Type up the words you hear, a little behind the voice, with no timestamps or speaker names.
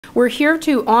We're here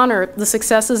to honor the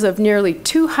successes of nearly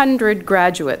 200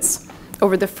 graduates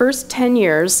over the first 10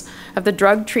 years of the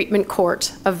Drug Treatment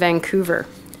Court of Vancouver.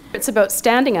 It's about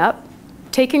standing up,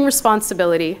 taking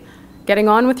responsibility, getting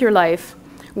on with your life,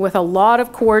 with a lot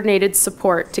of coordinated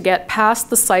support to get past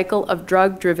the cycle of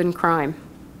drug-driven crime.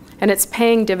 And it's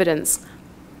paying dividends,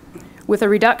 with a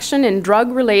reduction in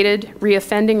drug-related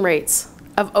reoffending rates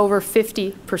of over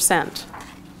 50%.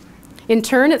 In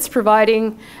turn, it's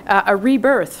providing a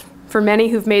rebirth for many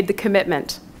who've made the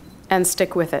commitment and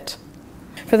stick with it.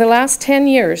 For the last 10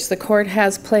 years, the court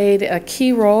has played a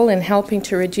key role in helping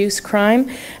to reduce crime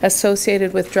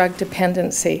associated with drug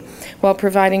dependency, while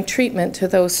providing treatment to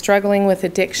those struggling with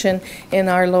addiction in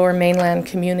our Lower Mainland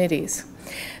communities.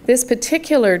 This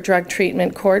particular drug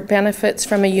treatment court benefits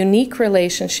from a unique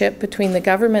relationship between the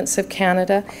governments of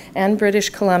Canada and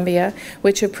British Columbia,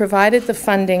 which have provided the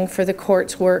funding for the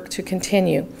court's work to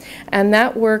continue. And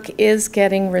that work is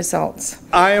getting results.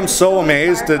 I am so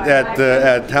amazed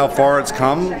at how far it's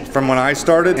come from when I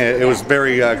started. It was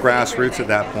very grassroots at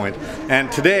that point.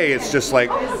 And today it's just like,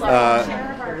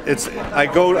 I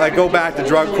go back to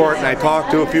drug court and I talk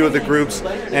to a few of the groups,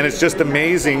 and it's just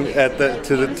amazing to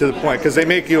the point, because they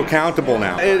make you accountable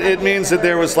now. It means that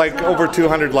there was like over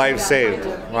 200 lives saved,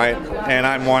 right? And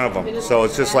I'm one of them. So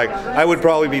it's just like, I would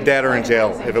probably be dead or in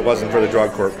jail if it wasn't for the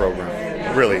drug court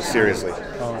program. Really, seriously.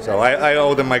 So I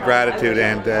owe them my gratitude,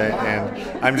 and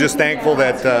I'm just thankful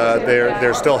that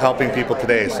they're still helping people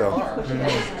today. So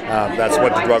that's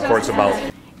what the drug court's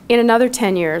about. In another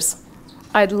 10 years,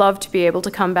 I'd love to be able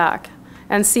to come back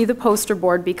and see the poster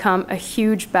board become a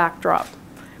huge backdrop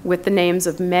with the names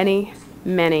of many,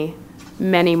 many,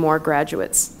 many more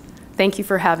graduates. Thank you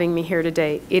for having me here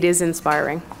today. It is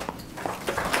inspiring.